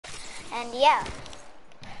And yeah.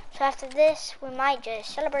 So after this, we might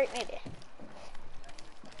just celebrate maybe.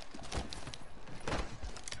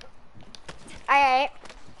 Alright.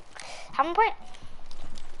 How many points?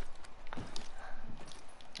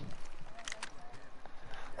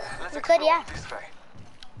 We could, yeah.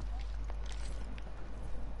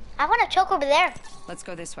 I want to choke over there. Let's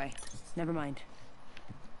go this way. Never mind.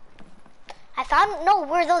 I found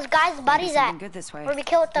where those guys' bodies at. Good this way. Where we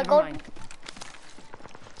killed the gold.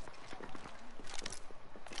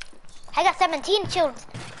 I got 17 shields.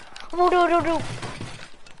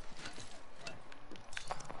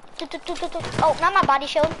 Oh, not my body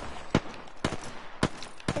shield.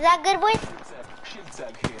 Is that good, boys?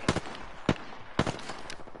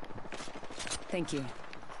 Thank you.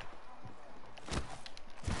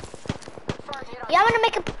 Yeah, I'm gonna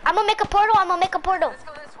make a portal. Let's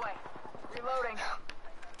go this way. Reloading.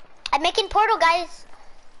 I'm making portal, guys.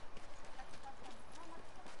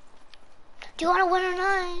 Do you wanna win or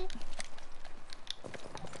not?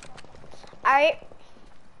 Alright.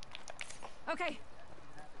 Okay.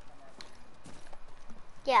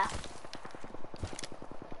 Yeah.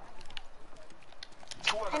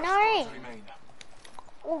 I know, right?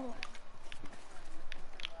 Ooh.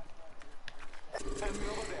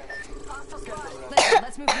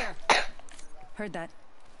 Let's move here. Heard that.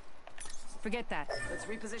 Forget that. Let's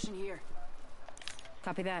reposition here.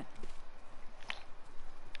 Copy that.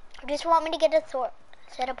 You just want me to get a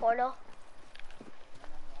set a portal?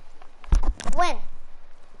 When?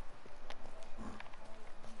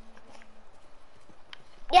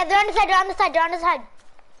 Yeah, they're on the side.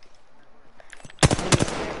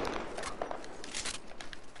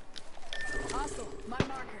 Hostile, my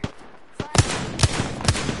marker.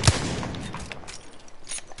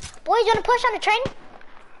 Boys, you wanna push on the train?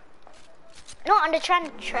 No, on the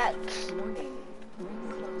train tracks.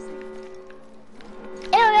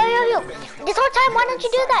 Yo. This whole time, why don't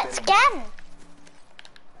you do that? Scan.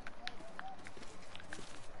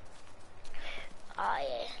 Oh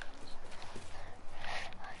yeah.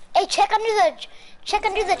 Hey, check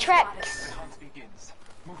under the tracks.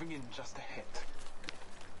 Moving in just ahead.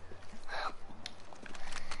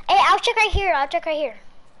 Hey, I'll check right here.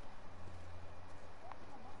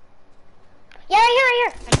 Yeah, right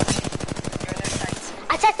here.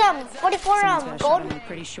 I checked 44 gold. I'm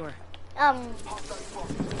pretty sure. They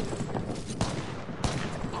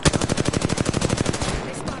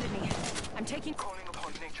spotted me. I'm taking. Calling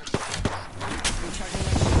upon nature. Recharging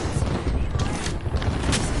my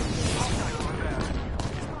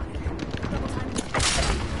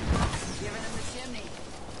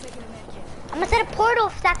I'm gonna set a portal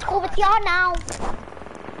if that's cool with y'all now.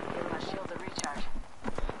 Give my shield a recharge.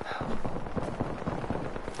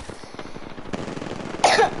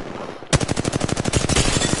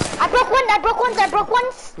 I broke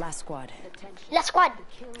ones. last squad. Last squad.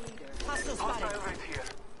 Hostile spotted. Right here.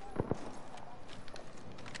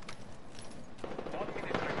 1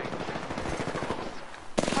 minute remaining.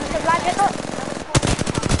 One to blind Draco.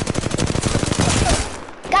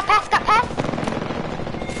 Got past.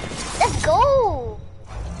 Let's go.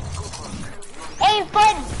 Hey,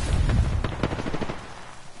 fun.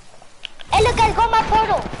 Hey, look guys, go on my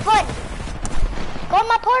portal. Fun. Go on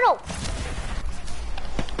my portal.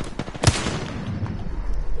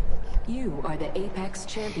 You are the Apex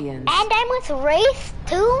champions. And I'm with Wraith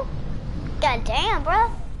too? God damn,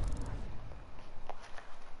 bro.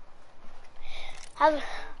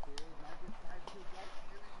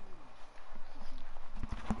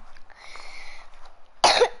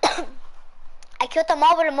 I killed them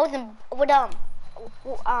all with what's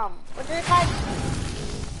it called?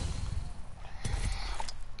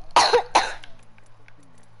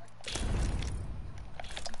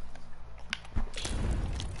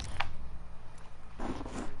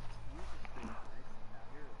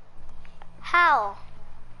 How?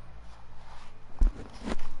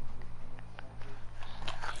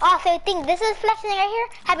 Oh, so you think this is flexing right here?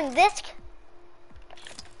 Having this,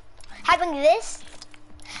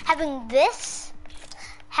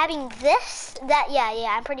 that, yeah,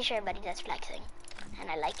 I'm pretty sure everybody does flexing. And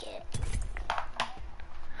I like it.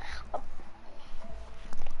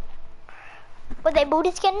 Were they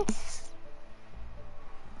booty skins?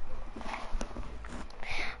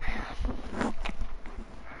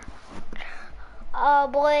 Oh,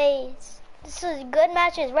 boys. This is good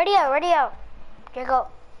matches. Ready up. Here you go.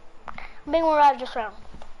 Big Mirage this round.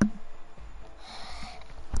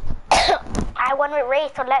 I won with Ray,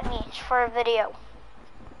 so let me for a video.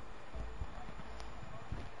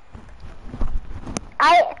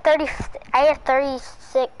 I have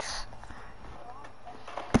 36.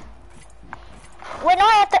 Wait, no,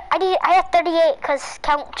 I have 38 because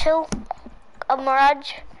count 2 of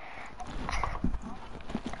Mirage.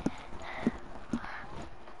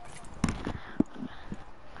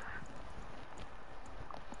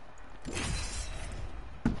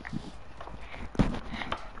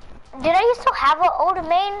 Did I used to have an old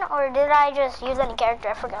main, or did I just use any character?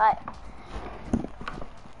 I forgot.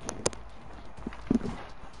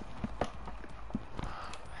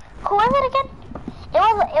 Who was it again?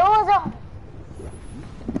 It was a...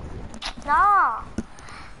 Nah.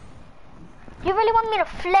 You really want me to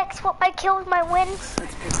flex what my kills, my wins?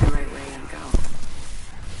 Let's pick the right way and go.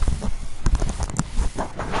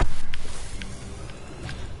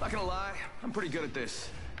 Not gonna lie, I'm pretty good at this.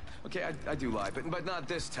 Okay, I do lie, but not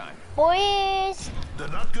this time. Boys. They're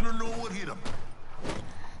not gonna know what hit them.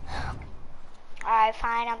 Alright,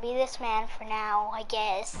 fine. I'll be this man for now, I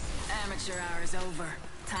guess. Amateur hour is over.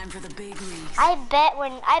 Time for the big leagues. I bet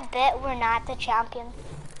we're not the champion.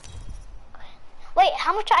 Wait,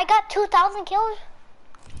 how much? I got 2,000 kills?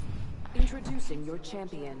 Introducing your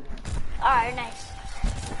champion. Alright, nice.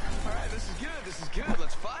 Alright, this is good,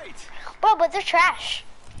 let's fight. Bro, but they're trash.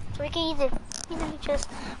 So we can easily just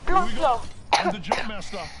blow. I'm the jump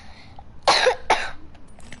master.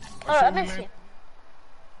 Alright, let's see.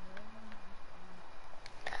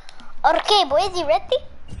 Okay, boys, you ready?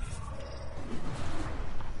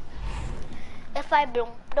 If I boom,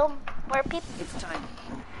 where people? It's time.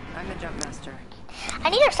 I'm the jump master. I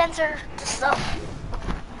need to censor the stuff.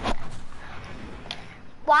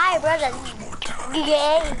 Why, brother?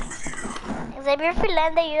 Gay. Xavier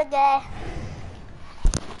Finlanda, you're gay.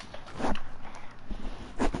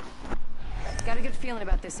 Got a good feeling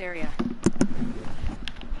about this area.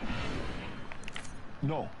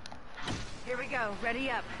 No. Here we go. Ready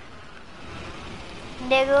up.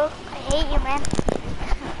 Nigga, I hate you, man.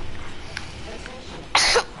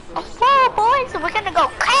 Whoa, boys, we're gonna go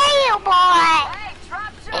kill, boy. Hey,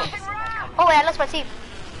 drop shifting round! Oh, wait, I lost my team.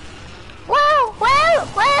 Whoa, whoa,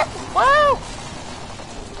 whoa, whoa.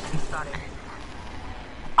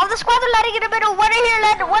 Oh, the squad are letting in the middle. One in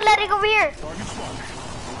here, one letting over here. Target spotted.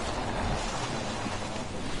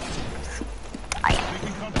 Oh, yeah.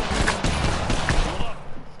 Taking contact. Hold up.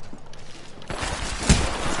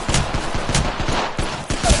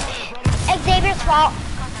 Xavier's fault.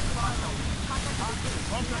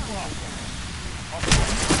 Contact lost.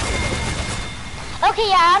 Okay,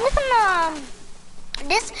 yeah, I'm just gonna,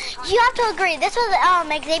 this, you have to agree. This was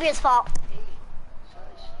Xavier's fault.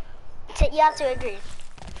 So you have to agree.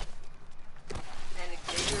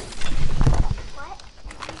 What?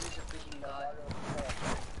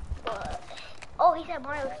 Oh, he said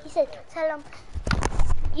Mario. He said, tell him.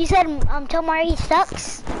 You said, tell Mario he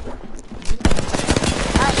sucks.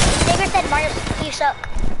 Xavier said Mario, you suck.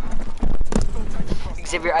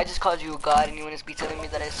 Xavier, I just called you a god and you want to be telling me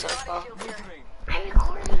that I suck, huh?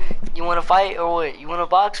 You want to fight or what? You want to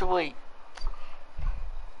box or what?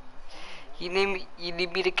 You need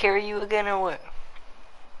me to carry you again or what?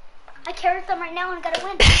 I carried them right now and gotta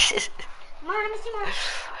win. Come on, let me see more.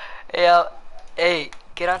 Hey, hey,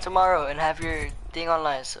 get on tomorrow and have your thing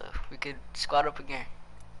online so we could squad up again.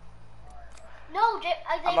 No,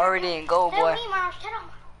 I'm already in goal, boy. Me, Mario, shut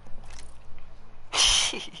up.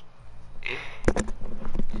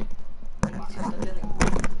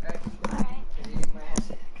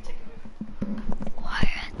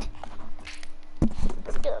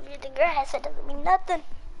 The girl headset doesn't mean nothing.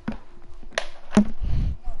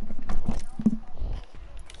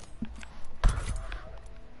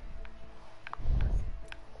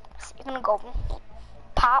 So you're gonna go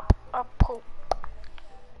pop or poop.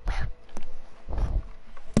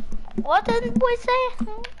 What did the boy say?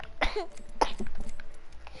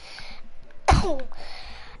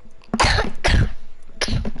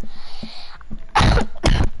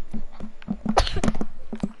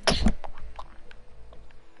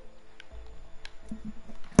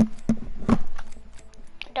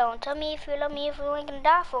 Don't tell me if you love me if you ain't gonna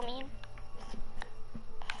die for me.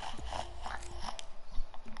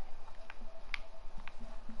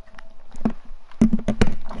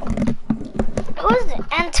 Who's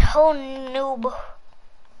Antonoob?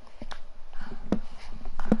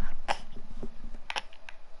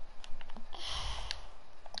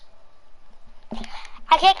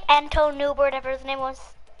 I kicked Antonoob or whatever his name was.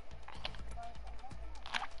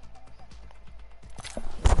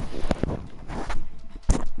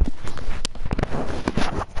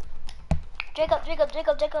 Jacob. You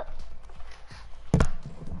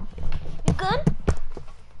good?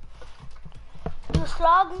 You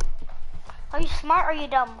slog? Are you smart or are you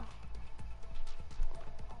dumb?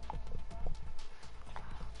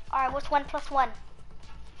 Alright, what's 1 + 1?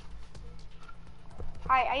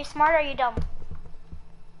 Alright, are you smart or are you dumb?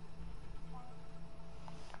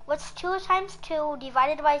 What's 2 times 2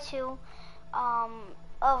 divided by 2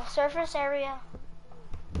 of surface area?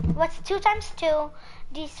 What's 2 times 2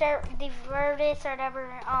 divided or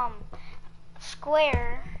whatever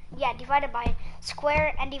square? Yeah, divided by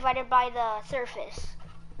square and divided by the surface.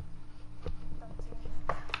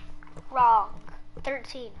 Wrong.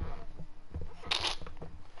 13.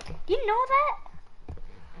 Do you know that?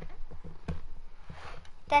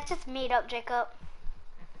 That's just made up, Jacob.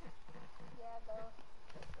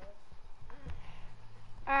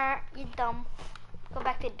 You dumb. Go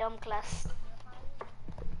back to dumb class.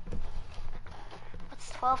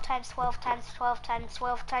 What's 12 times 12 times 12 times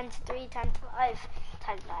 12 times 3 times 5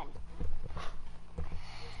 times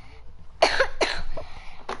 9?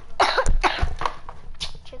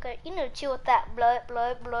 Jacob, you need to chill with that. Blow it,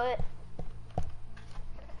 blow it, blow it.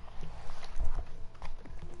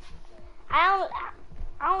 I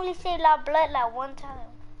only say like blood like one time.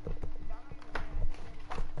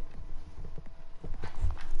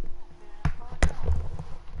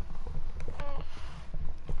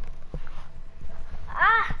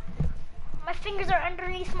 Ah! My fingers are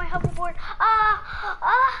underneath my hoverboard.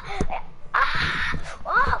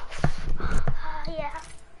 Yeah.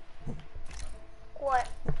 What?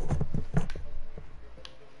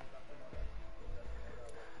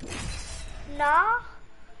 Nah.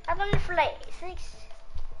 I've done it for like 6.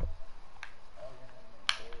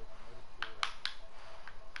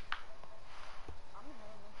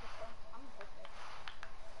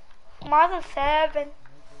 More than 7.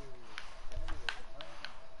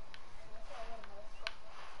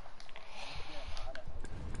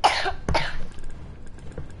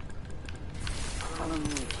 Follow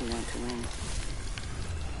me if you want to win.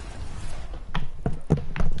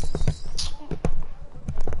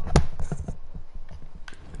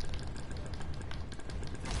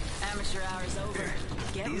 Amateur hour's over.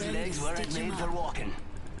 Get These ready legs to weren't stitch 'em made up. for walking.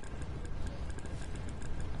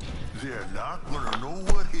 They're not gonna know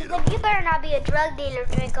what hit them. Then you better not be a drug dealer,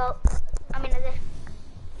 Draco. I mean,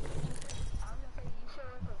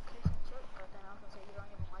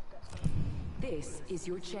 This is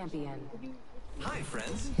your champion. Hi,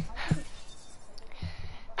 friends.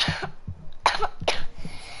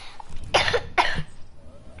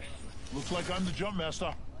 Looks like I'm the jump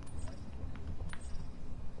master.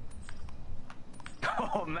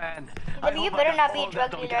 Oh man. then you better not be a drug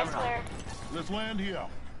dealer, I swear. Let's land here.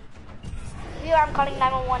 You are, I'm calling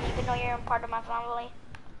 911 even though you're a part of my family.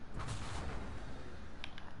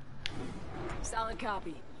 Solid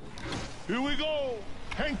copy. Here we go.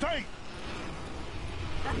 Hang tight.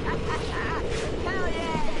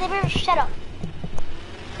 Xavier, shut up.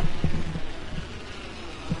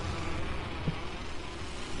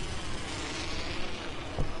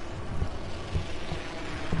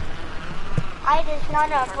 I just not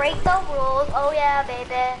gonna break the rules. Oh yeah,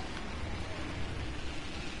 baby.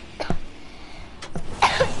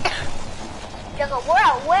 Jacob, we're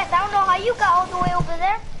out west. I don't know how you got all the way over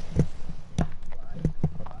there.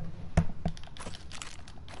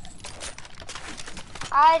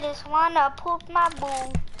 I just wanna poop my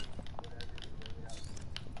boo.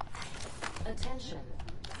 Attention.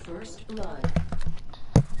 First blood.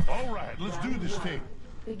 All right, let's do this thing.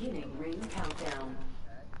 Beginning ring countdown.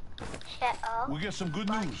 Shut up. We get some good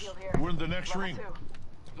news. We're in the next ring.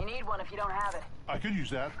 You need one if you don't have it. I could use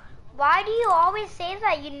that. Why do you always say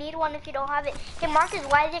that you need one if you don't have it? Hey Marcus,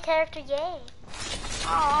 why is your character gay?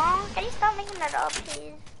 Aww, can you stop making that up,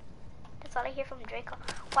 please? That's all I hear from Draco.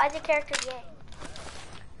 Why is your character gay?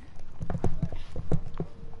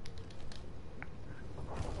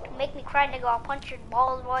 Make me cry, nigga. I'll punch your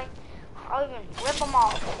balls, boy. I'll even rip them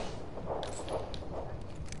off.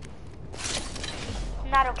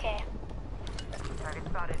 Not okay. Target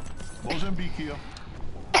spotted. Mozambique here.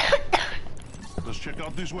 Let's check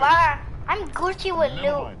out this way. But I'm Gucci with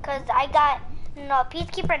Never loot, mind. cause I got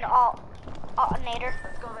Peacekeeper and alternator.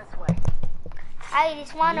 Let's go this way. I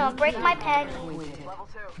just wanna break my panties. Level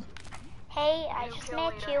 2. Hey, I just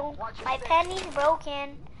met you. My panties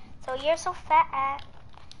broken, so you're so fat.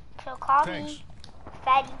 So call Thanks. me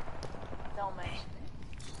fatty. Don't mention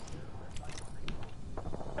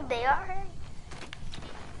it. They are.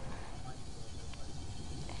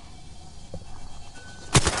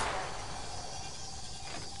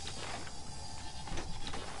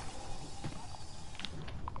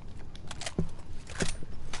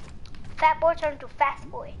 Fat boy turned to fast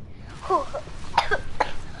boy.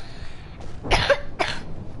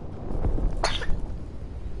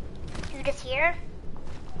 You just hear?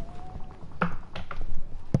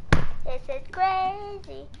 This is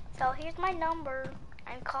crazy. So here's my number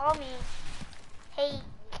and call me. Hey.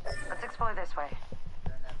 Let's explore this way.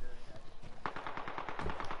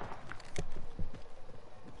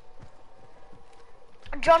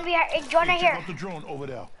 Drone, drone right Check here. out the drone over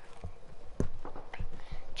there.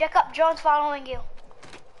 Check up, drone's following you.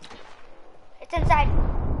 It's inside.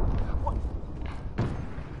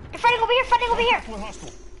 You're fighting over here, fighting over here. We're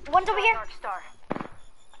hostile. One's over here. Dark Star.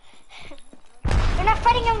 They're not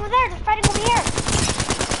fighting over there, they're fighting over here.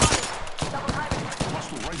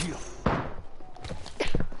 Hostile right here.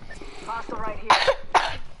 Hostile right here.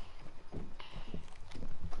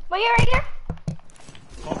 Right here.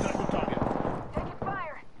 Contact with target. Taking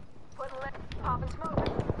fire. Put lit. Pop and smoke.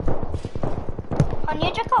 On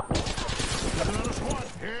you, check up. Got another squad.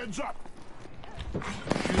 Hands up.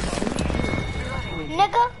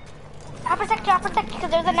 Nigga. I'll protect you,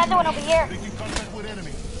 because there's another one over here. Making contact with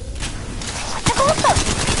enemy. Nigga, what the?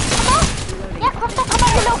 Come on. Yeah, Crypto, come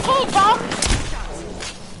out your little cage, dog.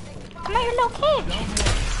 Come out your little cage.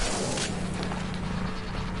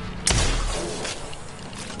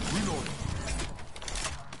 Reload.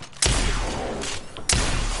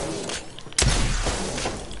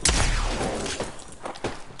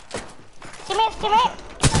 Teammate.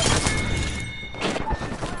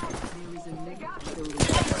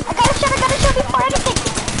 I gotta shoot before anything.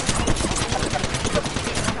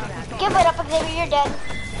 Give it up, Xavier, you're dead.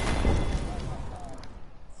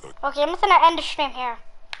 Okay, I'm just gonna end the stream here.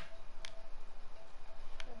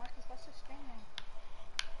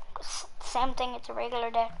 Same thing, it's a regular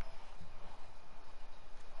day.